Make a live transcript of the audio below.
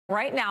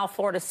Right now,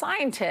 Florida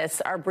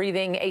scientists are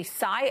breathing a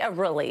sigh of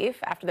relief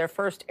after their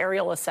first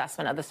aerial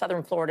assessment of the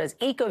southern Florida's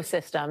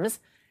ecosystems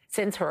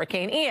since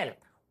Hurricane Ian.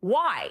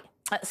 Why?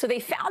 So they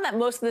found that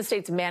most of the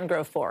state's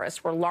mangrove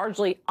forests were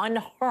largely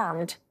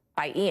unharmed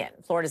by Ian.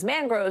 Florida's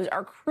mangroves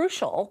are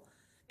crucial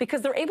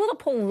because they're able to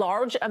pull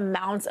large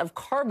amounts of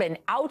carbon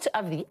out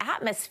of the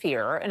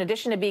atmosphere, in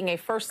addition to being a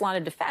first line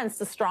of defense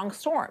to strong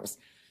storms.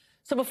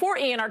 So before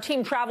Ian, our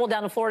team traveled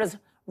down to Florida's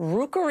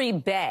Rookery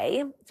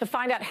Bay to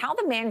find out how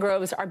the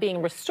mangroves are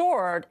being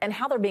restored and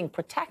how they're being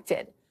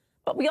protected.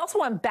 But we also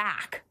went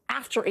back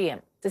after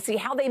Ian to see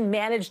how they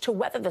managed to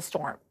weather the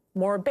storm.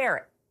 Maura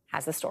Barrett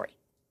has the story.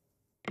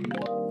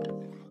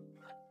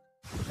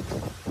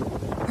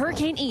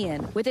 Hurricane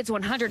Ian, with its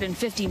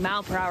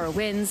 150-mile-per-hour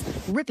winds,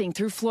 ripping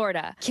through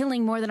Florida,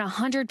 killing more than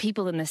 100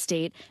 people in the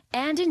state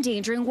and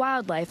endangering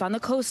wildlife on the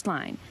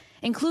coastline,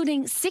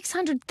 including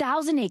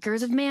 600,000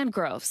 acres of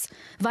mangroves,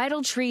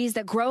 vital trees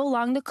that grow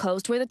along the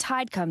coast where the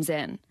tide comes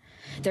in.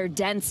 Their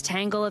dense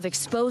tangle of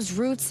exposed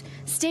roots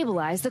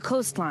stabilize the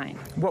coastline.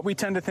 What we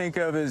tend to think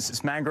of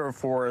is mangrove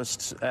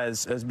forests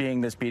as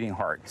being this beating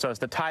heart. So as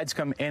the tides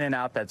come in and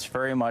out, that's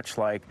very much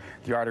like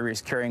the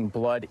arteries carrying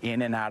blood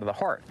in and out of the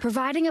heart,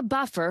 providing a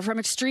buffer from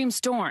extreme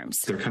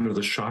storms. They're kind of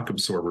the shock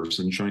absorbers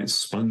and giant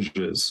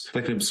sponges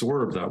that can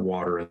absorb that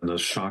water and the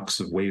shocks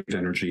of wave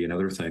energy and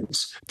other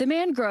things. The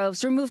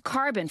mangroves remove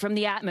carbon from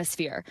the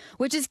atmosphere,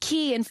 which is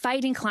key in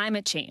fighting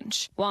climate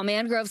change. While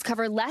mangroves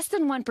cover less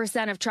than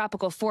 1% of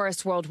tropical forests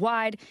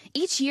worldwide,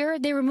 each year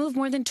they remove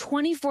more than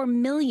 24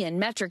 million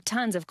metric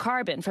tons of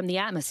carbon from the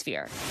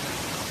atmosphere.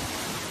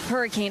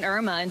 Hurricane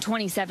Irma in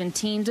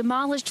 2017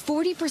 demolished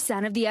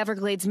 40% of the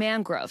Everglades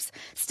mangroves.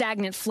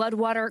 Stagnant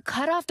floodwater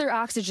cut off their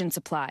oxygen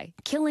supply,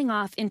 killing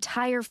off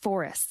entire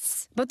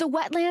forests. But the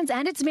wetlands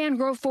and its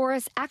mangrove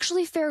forests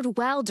actually fared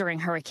well during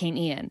Hurricane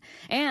Ian.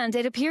 And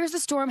it appears the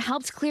storm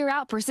helped clear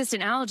out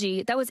persistent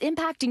algae that was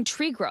impacting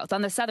tree growth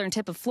on the southern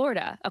tip of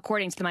Florida,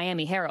 according to the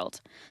Miami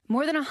Herald.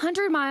 More than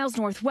 100 miles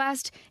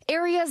northwest,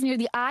 areas near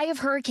the eye of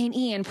Hurricane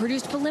Ian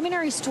produced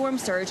preliminary storm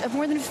surge of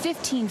more than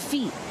 15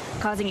 feet,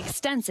 causing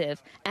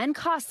extensive and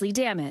costly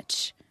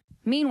damage.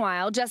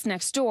 Meanwhile, just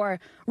next door,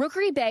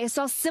 Rookery Bay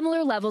saw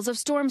similar levels of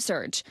storm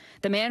surge.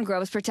 The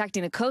mangroves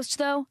protecting the coast,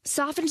 though,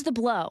 softened the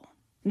blow.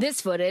 This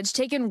footage,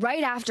 taken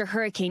right after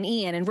Hurricane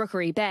Ian in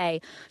Rookery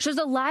Bay, shows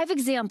a live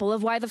example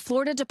of why the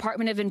Florida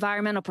Department of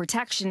Environmental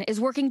Protection is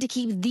working to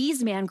keep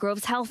these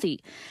mangroves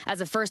healthy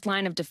as a first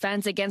line of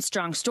defense against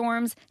strong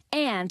storms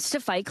and to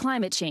fight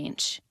climate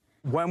change.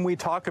 When we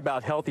talk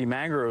about healthy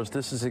mangroves,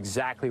 this is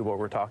exactly what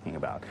we're talking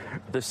about.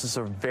 This is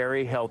a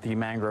very healthy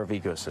mangrove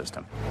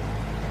ecosystem.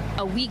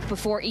 A week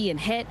before Ian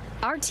hit,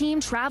 our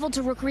team traveled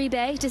to Rookery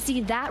Bay to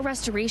see that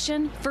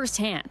restoration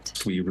firsthand.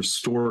 We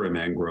restore a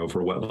mangrove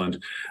or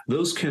wetland.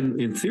 Those can,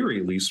 in theory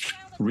at least,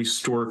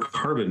 restore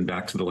carbon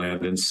back to the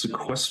land and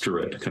sequester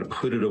it, kind of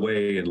put it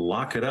away and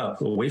lock it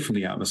up away from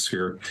the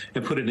atmosphere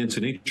and put it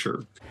into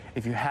nature.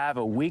 If you have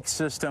a weak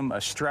system, a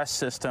stress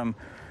system,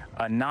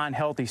 a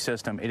non-healthy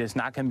system, it is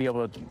not going to be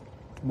able to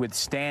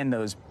withstand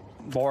those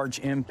large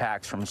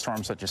impacts from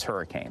storms such as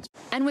hurricanes.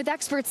 And with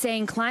experts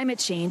saying climate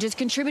change is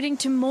contributing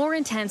to more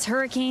intense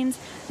hurricanes,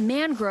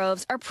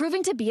 mangroves are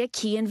proving to be a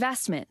key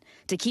investment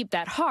to keep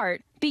that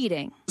heart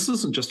beating. This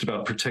isn't just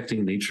about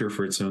protecting nature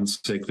for its own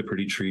sake, the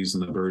pretty trees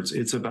and the birds.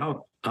 It's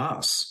about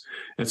us.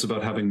 It's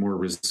about having more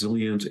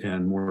resilient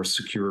and more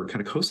secure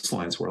kind of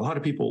coastlines where a lot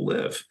of people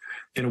live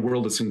in a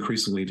world that's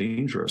increasingly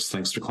dangerous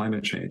thanks to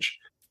climate change.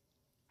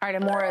 All right,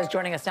 and Maura is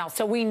joining us now.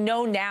 So we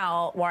know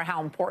now, Maura,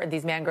 how important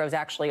these mangroves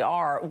actually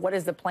are. What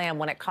is the plan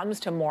when it comes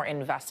to more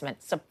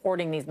investment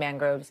supporting these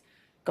mangroves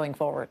going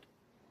forward?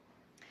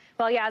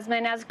 Well,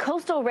 Yasmin, as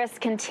coastal risks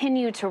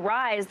continue to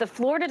rise, the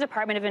Florida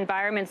Department of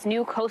Environment's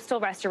new coastal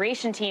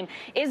restoration team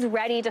is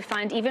ready to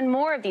fund even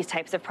more of these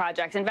types of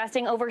projects,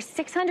 investing over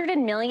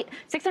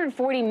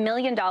 $640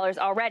 million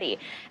already.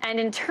 And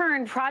in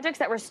turn, projects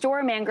that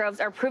restore mangroves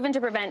are proven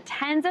to prevent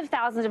tens of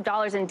thousands of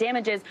dollars in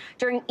damages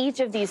during each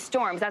of these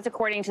storms. That's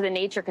according to the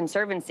Nature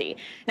Conservancy.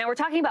 Now, we're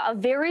talking about a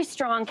very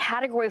strong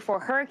Category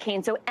 4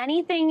 hurricane, so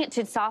anything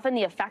to soften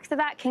the effects of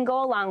that can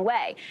go a long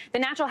way. The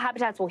natural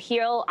habitats will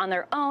heal on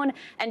their own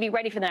and be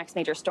ready for the next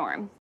major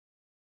storm.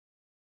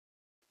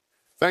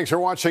 Thanks for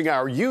watching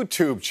our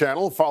YouTube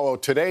channel. Follow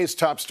today's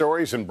top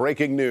stories and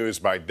breaking news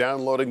by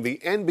downloading the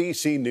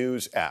NBC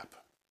News app.